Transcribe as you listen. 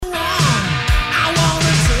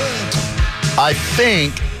I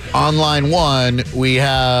think on line 1, we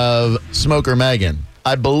have Smoker Megan.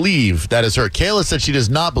 I believe that is her. Kayla said she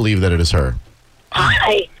does not believe that it is her.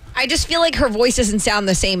 Hi. I just feel like her voice doesn't sound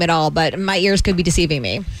the same at all, but my ears could be deceiving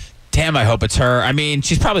me. Damn, I hope it's her. I mean,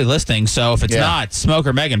 she's probably listening, so if it's not,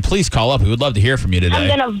 Smoker Megan, please call up. We would love to hear from you today.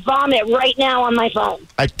 I'm going to vomit right now on my phone.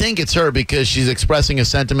 I think it's her because she's expressing a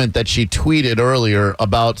sentiment that she tweeted earlier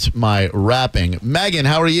about my rapping. Megan,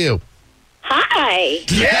 how are you? Hi.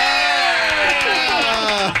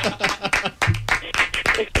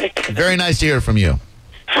 Very nice to hear from you.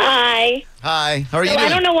 Hi. Hi. How are you So doing?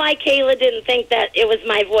 I don't know why Kayla didn't think that it was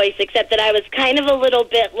my voice, except that I was kind of a little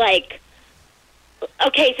bit like,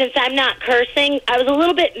 okay, since I'm not cursing, I was a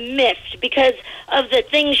little bit miffed because of the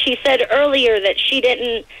things she said earlier that she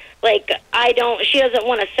didn't, she doesn't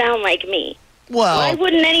want to sound like me. Well, Why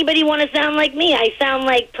wouldn't anybody want to sound like me? I sound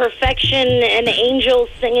like perfection and angels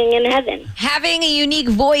singing in heaven. Having a unique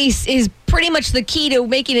voice is pretty much the key to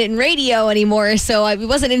making it in radio anymore, so it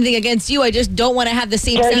wasn't anything against you. I just don't want to have the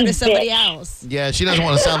same Dirty sound as somebody bitch. else. yeah, she doesn't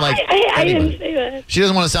want to sound like I anybody. didn't say that. She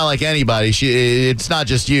doesn't want to sound like anybody. It's not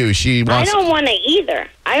just you. She I wants. don't want to either.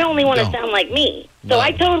 I only want to No. sound like me. So No.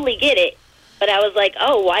 I totally get it. But I was like,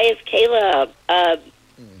 oh, why is Kayla...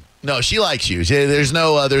 No, she likes you. There's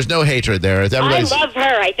no hatred there. It's I everybody's. love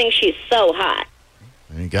her. I think she's so hot.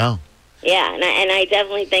 There you go. Yeah, and I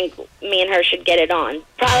definitely think me and her should get it on.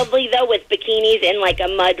 Probably, though, with bikinis in, like, a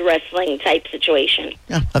mud wrestling type situation.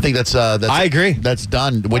 Yeah, I think that's. I agree. That's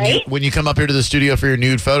done. Right? When you come up here to the studio for your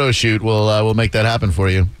nude photo shoot, we'll make that happen for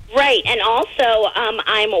you. Right, and also,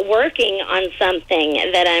 I'm working on something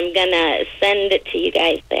that I'm going to send it to you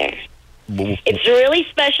guys there. It's really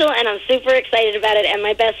special, and I'm super excited about it, and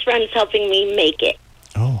my best friend's helping me make it.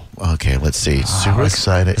 Oh. Okay, let's see. Super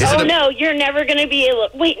excited. Is Oh, it a, no, you're never going to be able...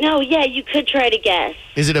 Wait, no, yeah, you could try to guess.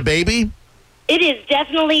 Is it a baby? It is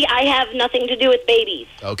definitely, I have nothing to do with babies.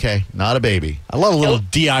 Okay, not a baby. I love a little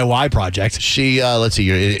DIY project. She. Let's see.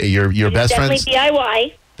 Your best friend's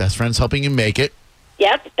Definitely DIY. helping you make it.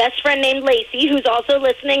 Yep, best friend named Lacey, who's also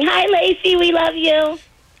listening. Hi, Lacey, we love you.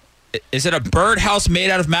 Is it a birdhouse made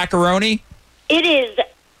out of macaroni? It is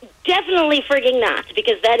definitely frigging not,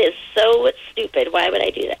 because that is so stupid. Why would I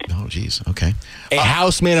do that? Oh, geez. Okay. A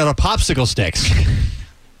house made out of popsicle sticks.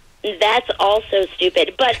 That's also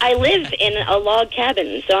stupid. But I live in a log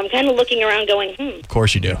cabin, so I'm kind of looking around going, Of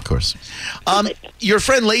course you do. Of course. Your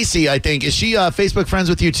friend Lacey, I think, is she Facebook friends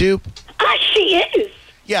with you too? She is.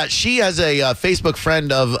 Yeah, she has a Facebook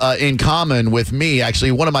friend of in common with me.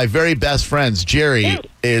 Actually, one of my very best friends, Jerry,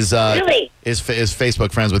 is Really? is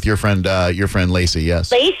Facebook friends with your friend Lacey.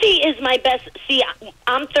 Yes. Lacey is my best. See,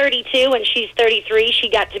 I'm 32 and she's 33. She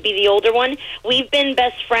got to be the older one. We've been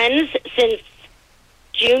best friends since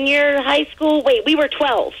junior high school. Wait, we were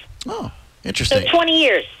 12. Oh, So interesting. 20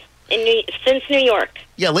 years since New York.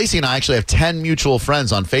 Yeah, Lacey and I actually have 10 mutual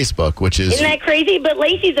friends on Facebook, which is Isn't that crazy? But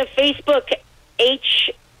Lacey's a Facebook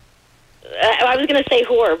I was going to say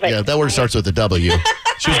whore, but... yeah, that word starts with a W.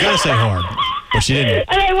 She was going to say horn, but she didn't.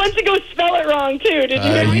 And I went to go spell it wrong, too. Did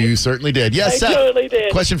you hear me? You certainly did. Yes, I Seth. totally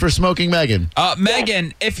did. Question for Smoking Megan.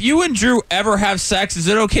 Megan, if you and Drew ever have sex, is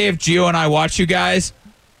it okay if Gio and I watch you guys?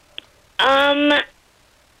 I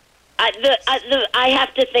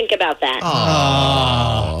have to think about that.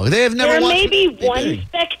 Oh, they have never There watched may be what they one do.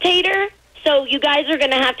 spectator, so you guys are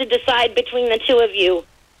going to have to decide between the two of you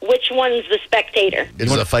which one's the spectator.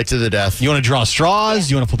 It's a fight to the death. You want to draw straws?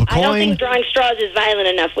 You want to flip a I don't coin? think drawing straws is violent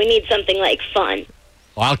enough. We need something like fun.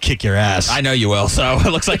 Well, I'll kick your ass. I know you will, so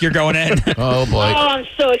it looks like you're going in. Oh, boy. Oh, I'm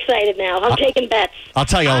so excited now. I'm taking bets. I'll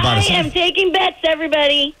tell you all about I it. am taking bets,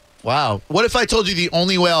 everybody. Wow. What if I told you the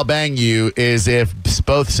only way I'll bang you is if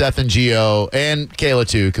both Seth and Gio, and Kayla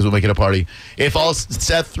too, because we'll make it a party, if all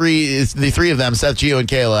the three of them, Seth, Gio, and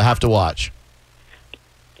Kayla, have to watch?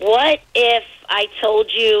 What if I told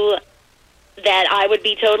you that I would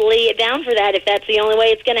be totally down for that if that's the only way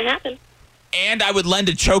it's going to happen? And I would lend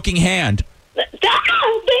a choking hand. Oh,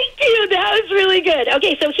 thank you. That was really good.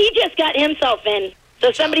 Okay, so he just got himself in.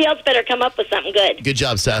 So somebody else better come up with something good. Good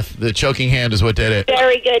job, Seth. The choking hand is what did it.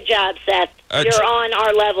 Very good job, Seth. Uh, You're on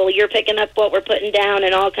our level. You're picking up what we're putting down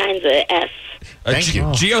and all kinds of S. Thank you.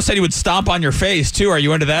 Gio said he would stomp on your face, too. Are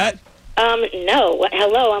you into that? No.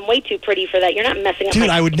 Hello, I'm way too pretty for that. You're not messing up Dude,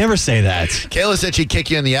 my... I would never say that. Kayla said she'd kick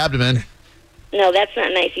you in the abdomen. No, that's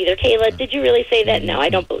not nice either. Kayla, did you really say that? No, I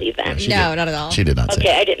don't believe that. She No, did. not at all. She did not say Okay,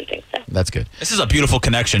 that. I didn't think so. That's good. This is a beautiful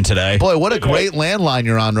connection today. Boy, what a great landline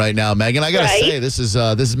you're on right now, Megan. I got to Right? say, this is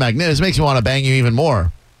magnificent. This makes me want to bang you even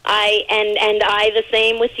more. I the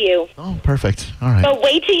same with you. Oh, perfect. All right. But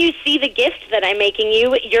wait till you see the gift that I'm making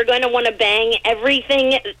you. You're going to want to bang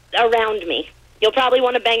everything around me. You'll probably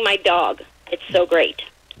want to bang my dog. It's so great.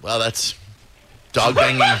 Well, that's dog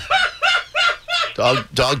banging.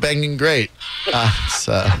 dog banging great.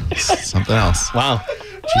 It's something else. Wow.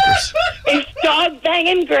 Jeepers. It's dog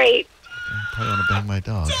banging great. I probably want to bang my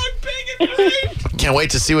dog. Can't wait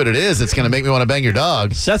to see what it is. It's going to make me want to bang your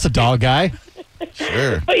dog. That's a dog guy.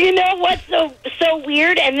 Sure. But you know what's so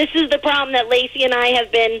weird, and this is the problem that Lacey and I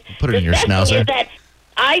have been Put it in your discussing, schnauzer. is that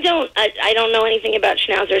I don't know anything about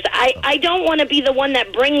schnauzers. I don't want to be the one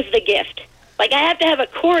that brings the gift. Like, I have to have a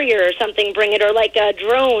courier or something bring it, or like a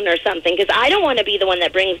drone or something, because I don't want to be the one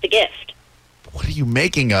that brings the gift. What are you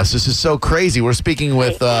making us? This is so crazy. We're speaking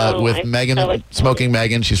with I'm Megan, so excited. Smoking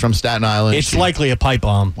Megan. She's from Staten Island. It's She likely a pipe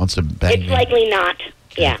bomb. wants to bang It's me. likely not.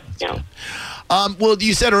 Yeah, no. Well,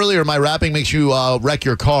 you said earlier my rapping makes you wreck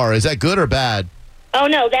your car. Is that good or bad? Oh,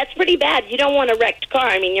 no, that's pretty bad. You don't want a wrecked car.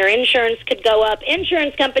 I mean, your insurance could go up.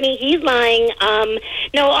 Insurance company, he's lying.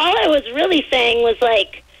 No, all I was really saying was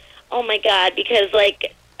like, oh, my God, because,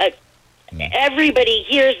 like, everybody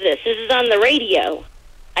hears this. This is on the radio.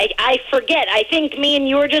 I forget. I think me and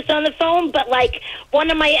you were just on the phone, but, like, one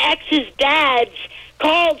of my ex's dads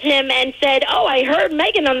called him and said, oh, I heard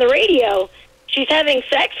Megan on the radio. She's having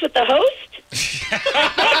sex with the host?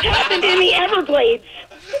 That's happened in the Everglades.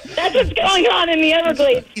 That's what's going on in the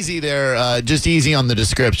Everglades. Easy there. Just easy on the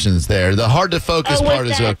descriptions there. The hard to focus Oh, what's part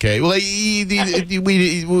is that? okay. Well,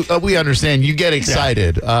 we understand. You get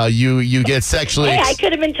excited. You get sexually. Hey, I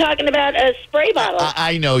could have been talking about a spray bottle.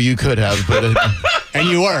 I know you could have, but And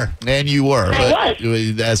you were. I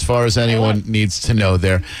but as far as anyone needs to know,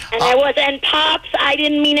 there. And I was. And Pops, I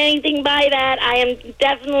didn't mean anything by that. I am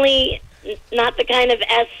definitely not the kind of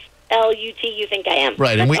SLUT you think I am.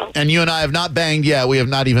 Right, That's all. and you and I have not banged yet. We have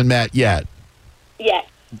not even met yet.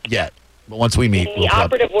 Yeah. But once we meet, The we'll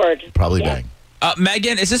operative word. probably Yeah. bang.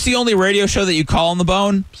 Megan, is this the only radio show that you call on the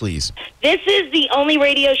bone? Please. This is the only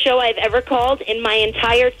radio show I've ever called in my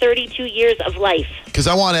entire 32 years of life. Because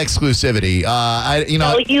I want exclusivity. So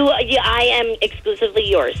I am exclusively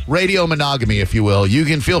yours. Radio monogamy, if you will. You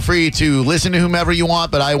can feel free to listen to whomever you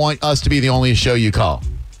want, but I want us to be the only show you call.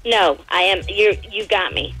 No, I am. You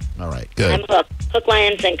got me. All right, I'm good. hooked. Hook,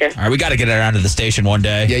 line, and sinker. All right, we got to get it around to the station one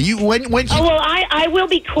day. Yeah, you when Oh, well, I will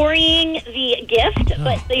be courting the gift,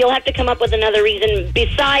 but you'll have to come up with another reason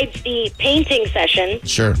besides the painting session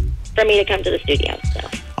Sure. for me to come to the studio. So.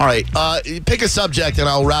 All right, pick a subject and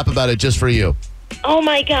I'll rap about it just for you. Oh,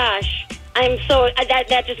 my gosh. I'm so...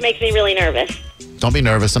 That just makes me really nervous. Don't be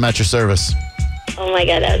nervous. I'm at your service. Oh, my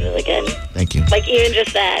God, that was really good. Thank you. Like, even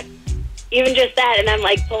just that, and I'm,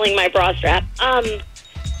 like, pulling my bra strap.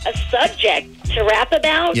 A subject to rap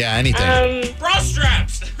about? Yeah, anything. Bra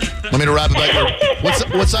straps. Want me to rap about your...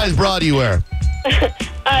 What size bra do you wear?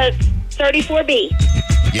 34B.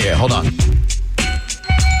 Yeah, hold on.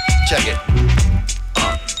 Check it.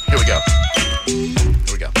 Here we go.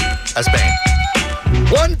 Here we go. That's bang.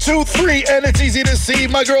 1, 2, 3, and it's easy to see.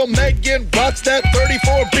 My girl Megan rocks that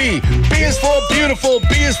 34B. B is for beautiful,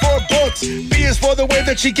 B is for books. B is for the way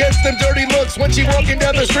that she gets them dirty looks when she walking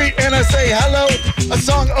down the street and I say hello. A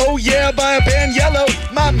song, oh yeah, by a band Yellow.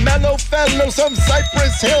 My mellow fellow, some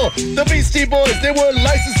Cypress Hill. The Beastie Boys, they were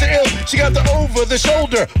licensed to ill. She got the over, the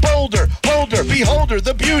shoulder, boulder, holder, beholder,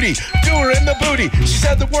 the beauty, doer in the booty. She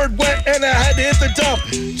said the word wet and I had to hit the dump.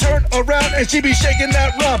 Turn around and she be shaking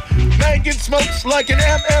that rump. Megan smokes like an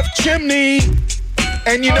MF chimney.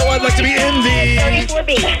 And you know I'd like to be in the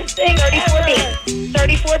 34B. 34B.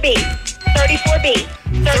 34B. 34B.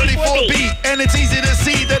 34B. And it's easy to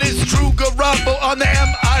see that it's Drew Garabo on the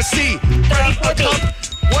MIC. Grab a 34B. cup.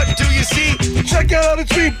 What do you see? Check out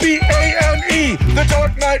it's BBANE. The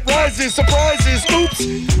Dark Knight Rises, surprises, oops.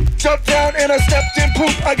 Jumped down and I stepped in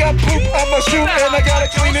poop. I got poop on my shoe and I gotta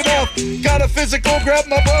clean it off. Got a physical, grab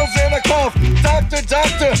my balls and I cough.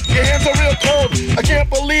 Doctor, your hands are real cold. I can't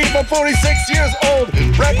believe I'm 46 years old.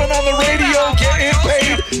 Rapping on the radio, getting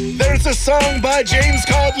paid. There's a song by James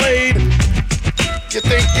called Laid. You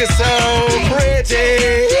think you're so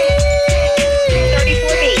pretty.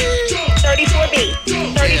 34B. 34B.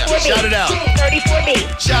 34B. Shout it out.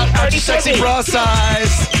 34B. Shout out your sexy bra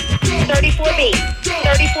size. 34B.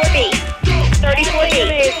 34B.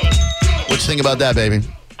 34B. What you think about that, baby?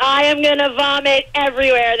 I am going to vomit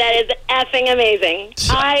everywhere. That is effing amazing.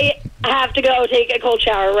 I have to go take a cold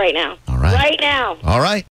shower right now. All right. Right now. All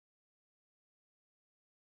right.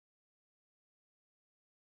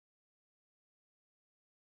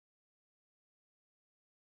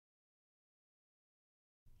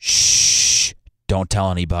 Shh. Don't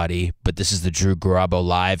tell anybody, but this is the Drew Garabo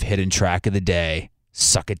live hidden track of the day.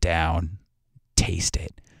 Suck it down. Taste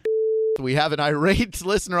it. We have an irate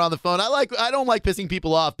listener on the phone. I don't like pissing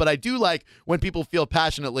people off, but I do like when people feel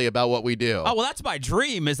passionately about what we do. Oh, well, that's my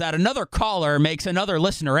dream, is that another caller makes another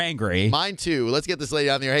listener angry. Mine too. Let's get this lady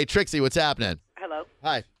on there. Hey, Trixie, what's happening? Hello.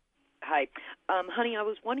 Hi. Hi. Honey, I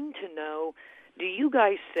was wanting to know, do you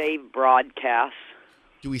guys save broadcasts?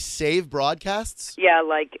 Do we save broadcasts? Yeah,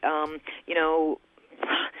 like, I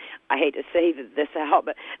hate to say this out,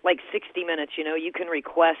 but like 60 Minutes, you can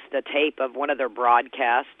request a tape of one of their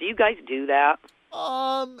broadcasts. Do you guys do that?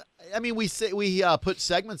 I mean, we put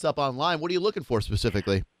segments up online. What are you looking for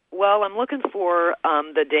specifically? Well, I'm looking for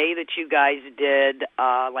the day that you guys did,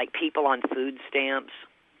 like people on food stamps.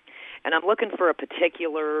 And I'm looking for a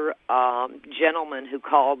particular gentleman who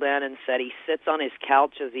called in and said he sits on his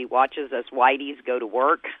couch as he watches us whiteys go to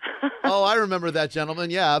work. Oh, I remember that gentleman.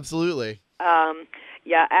 Yeah, absolutely.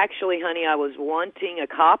 Yeah, actually, honey, I was wanting a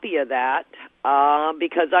copy of that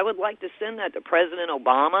because I would like to send that to President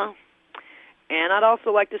Obama. And I'd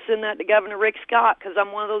also like to send that to Governor Rick Scott because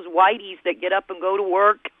I'm one of those whiteys that get up and go to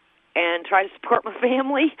work and try to support my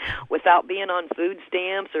family without being on food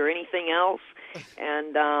stamps or anything else.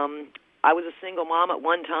 And I was a single mom at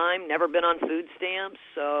one time, never been on food stamps.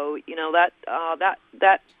 So,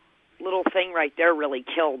 that little thing right there really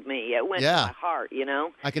killed me. It went to my heart,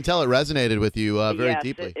 I can tell it resonated with you very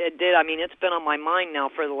deeply. It did. I mean, it's been on my mind now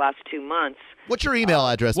for the last 2 months. What's your email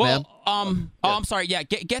address, ma'am? I'm sorry. Yeah,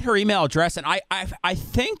 get her email address, and I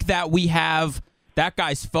think that we have that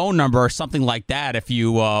guy's phone number or something like that if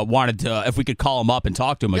you wanted to, if we could call him up and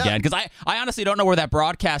talk to him again. Because I honestly don't know where that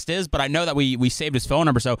broadcast is, but I know that we saved his phone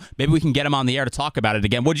number, so maybe we can get him on the air to talk about it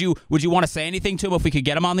again. Would you want to say anything to him if we could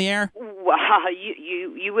get him on the air? Well,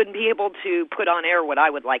 you wouldn't be able to put on air what I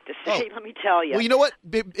would like to say, let me tell you. Well, you know what?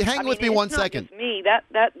 Hang with me 1 second. It's not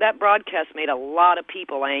just me. That broadcast made a lot of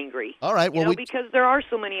people angry. All right. Well, because there are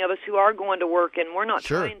so many of us who are going to work, and we're not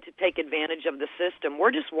trying to take advantage of the system.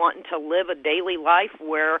 We're just wanting to live a daily life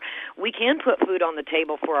where we can put food on the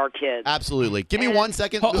table for our kids. Absolutely. Give me 1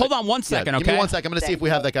 second. Hold on 1 second, okay? Give me 1 second. I'm going to see if we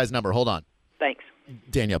have that guy's number. Hold on. Thanks.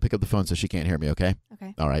 Danielle, pick up the phone so she can't hear me, okay?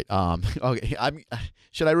 Okay. All right. Okay.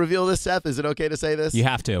 Should I reveal this, Seth? Is it okay to say this? You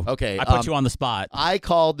have to. Okay. I put you on the spot. I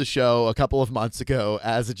called the show a couple of months ago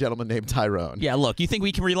as a gentleman named Tyrone. Yeah, look, you think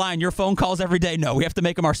we can rely on your phone calls every day? No, we have to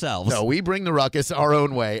make them ourselves. No, we bring the ruckus our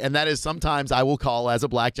own way, and that is sometimes I will call as a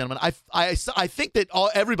black gentleman. I think that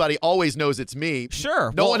everybody always knows it's me.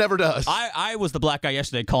 Sure. No one ever does. I was the black guy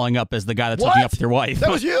yesterday calling up as the guy that's hooking up with your wife. That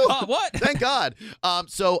was you? What? Thank God.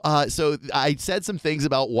 So I said some things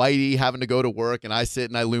about Whitey having to go to work, and I sit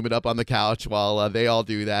and I loom it up on the couch while they all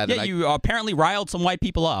do that. Yeah, and you apparently riled some white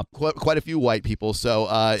people up. Quite a few white people. So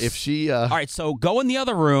if she... All right, so go in the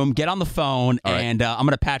other room, get on the phone, and I'm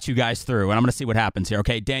going to patch you guys through, and I'm going to see what happens here.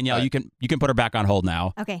 Okay, Danielle, you can put her back on hold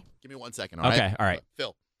now. Okay. Give me 1 second, all right? Okay, all right.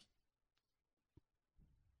 Phil.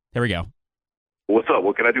 Here we go. What's up?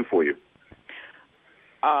 What can I do for you?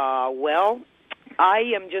 Well, I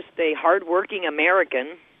am just a hardworking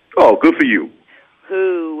American. Oh, good for you.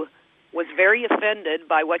 Who was very offended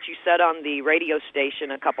by what you said on the radio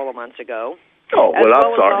station a couple of months ago. Oh, well,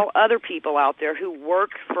 I'm sorry. As all other people out there who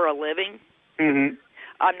work for a living. Mm-hmm.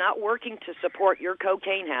 I'm not working to support your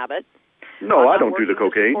cocaine habit. No, I don't do the To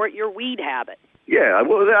cocaine. support your weed habit. Yeah,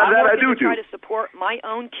 well, that I do. I'm try to support my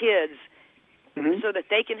own kids so that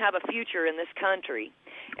they can have a future in this country.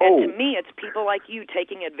 And to me, it's people like you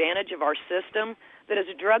taking advantage of our system that has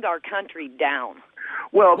drug our country down.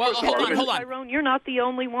 Well, hold on. Tyrone, you're not the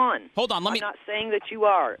only one. Hold on, I'm not saying that you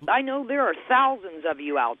are. I know there are thousands of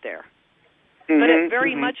you out there. But it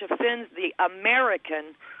very much offends the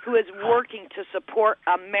American who is working to support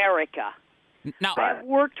America. Now, I've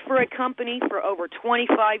worked for a company for over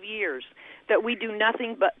 25 years that we do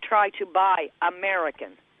nothing but try to buy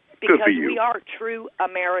American because we are true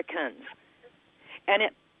Americans. And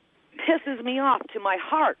it pisses me off to my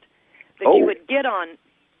heart that you would get on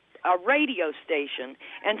a radio station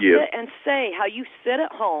and sit and say how you sit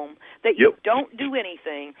at home, that you don't do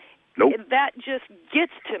anything. Nope. That just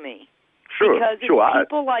gets to me. Sure, because it's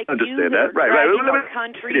people like you that are dragging our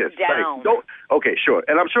country down. Okay, sure.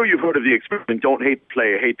 And I'm sure you've heard of the experiment, don't hate the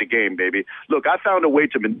player, hate the game, baby. Look, I found a way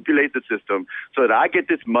to manipulate the system so that I get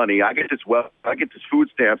this money, I get this wealth, I get this food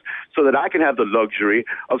stamps, so that I can have the luxury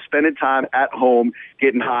of spending time at home,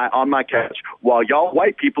 getting high on my couch, while y'all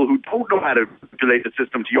white people who don't know how to manipulate the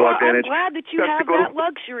system to your advantage. I'm glad that you have that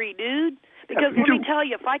luxury, dude. Because let me tell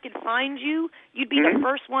you, if I could find you, you'd be the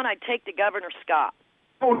first one I'd take to Governor Scott.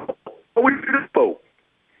 What would you do this for?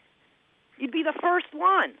 You'd be the first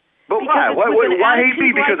one. But why? Why hate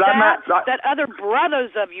me? Because I'm not... That other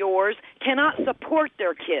brothers of yours cannot support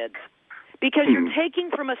their kids. because you're taking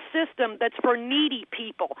from a system that's for needy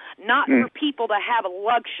people, not for people to have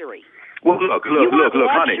luxury. Well, look, you want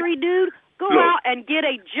honey. luxury, dude? Go out and get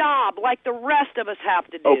a job like the rest of us have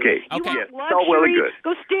to do. Okay. You want Yes. luxury? Oh, well and good.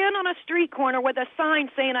 Go stand on a street corner with a sign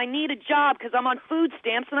saying, I need a job because I'm on food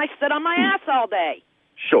stamps and I sit on my ass all day.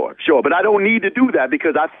 Sure. But I don't need to do that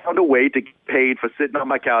because I found a way to get paid for sitting on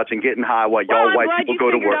my couch and getting high while y'all white people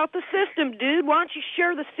go to work. I'm glad you figured out the system, dude. Why don't you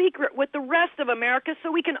share the secret with the rest of America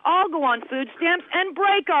so we can all go on food stamps and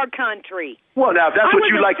break our country? Well, now, if that's what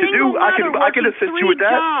you like to do, I can assist you with that.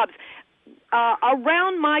 Jobs.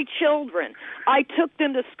 Around my children. I took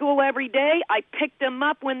them to school every day. I picked them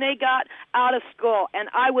up when they got out of school, and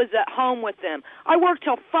I was at home with them. I worked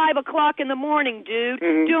till 5 o'clock in the morning, dude,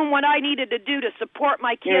 doing what I needed to do to support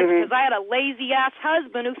my kids because I had a lazy-ass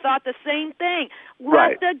husband who thought the same thing.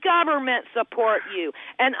 Let the government support you.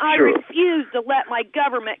 And I refuse to let my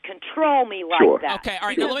government control me like that. Okay, all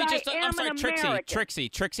right. Now, let me just, I'm sorry, American.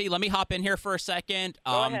 Trixie, let me hop in here for a second.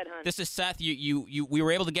 Go ahead, hon. This is Seth. We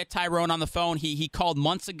were able to get Tyrone on the phone. He called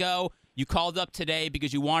months ago. You called up today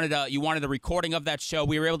because you wanted a recording of that show.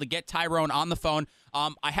 We were able to get Tyrone on the phone.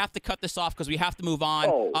 I have to cut this off because we have to move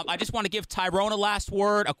on. I just want to give Tyrone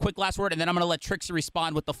a quick last word, and then I'm going to let Trixie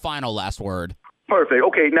respond with the final last word. Perfect.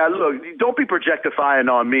 Okay, now look, don't be projectifying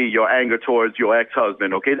on me your anger towards your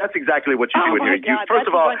ex-husband, okay? That's exactly what you're doing here. First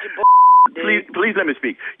of all, please let me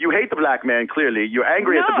speak. You hate the black man, clearly. You're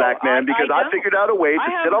angry at the black man because I figured out a way to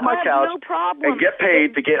sit on my couch and get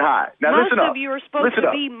paid to get high. Now, listen up. Most of you are supposed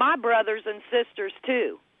to be my brothers and sisters,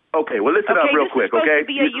 too. Okay, well, listen up real quick, okay?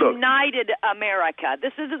 This is supposed to be a united America.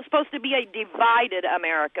 This isn't supposed to be a divided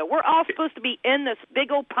America. We're all supposed to be in this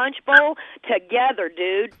big old punch bowl together,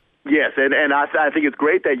 dude. Yes, and I think it's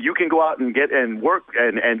great that you can go out and get and work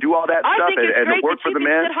and do all that stuff and work for the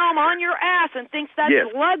man. I think it's great that you can sit home on your ass and thinks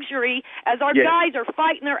that's luxury as our guys are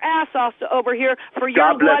fighting their ass off over here for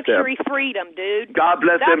your luxury freedom, dude. God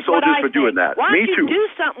bless them soldiers for doing that. Why don't you do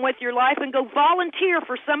something with your life and go volunteer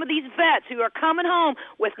for some of these vets who are coming home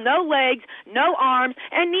with no legs, no arms,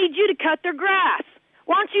 and need you to cut their grass?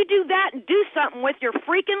 Why don't you do that and do something with your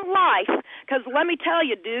freaking life? Because let me tell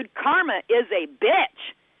you, dude, karma is a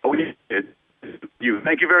bitch. Oh, yeah.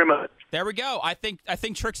 Thank you very much. There we go. I think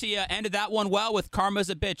Trixie ended that one well with karma's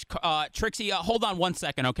a bitch. Trixie, hold on 1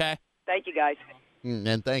 second, okay? Thank you, guys.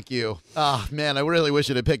 And thank you. Oh, man, I really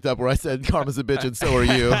wish it had picked up where I said karma's a bitch and so are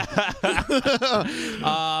you.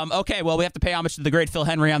 Okay, well, we have to pay homage to the great Phil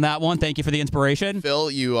Henry on that one. Thank you for the inspiration.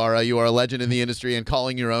 Phil, you are a legend in the industry, and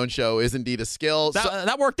calling your own show is indeed a skill.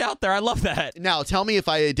 That worked out there. I love that. Now, tell me if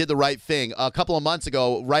I did the right thing. A couple of months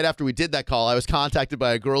ago, right after we did that call, I was contacted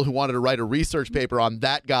by a girl who wanted to write a research paper on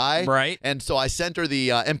that guy. Right. And so I sent her the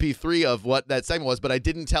MP3 of what that segment was, but I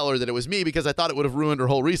didn't tell her that it was me because I thought it would have ruined her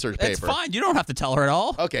whole research paper. It's fine. You don't have to tell her at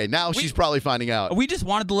all. Okay, now she's probably finding out. We just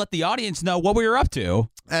wanted to let the audience know what we were up to.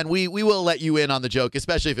 And we will let you in on the joke,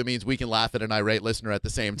 especially if it means we can laugh at an irate listener at the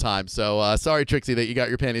same time. So sorry, Trixie, that you got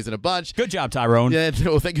your panties in a bunch. Good job, Tyrone. Yeah,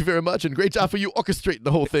 well, thank you very much, and great job for you orchestrating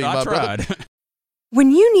the whole thing, I my tried. brother.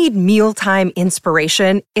 When you need mealtime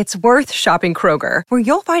inspiration, it's worth shopping Kroger, where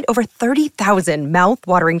you'll find over 30,000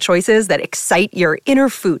 mouth-watering choices that excite your inner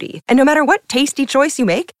foodie. And no matter what tasty choice you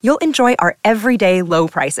make, you'll enjoy our everyday low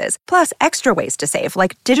prices, plus extra ways to save,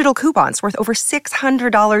 like digital coupons worth over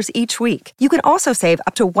 $600 each week. You can also save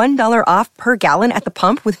up to $1 off per gallon at the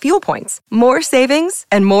pump with fuel points. More savings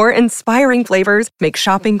and more inspiring flavors make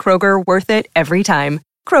shopping Kroger worth it every time.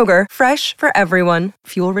 Kroger, fresh for everyone.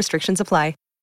 Fuel restrictions apply.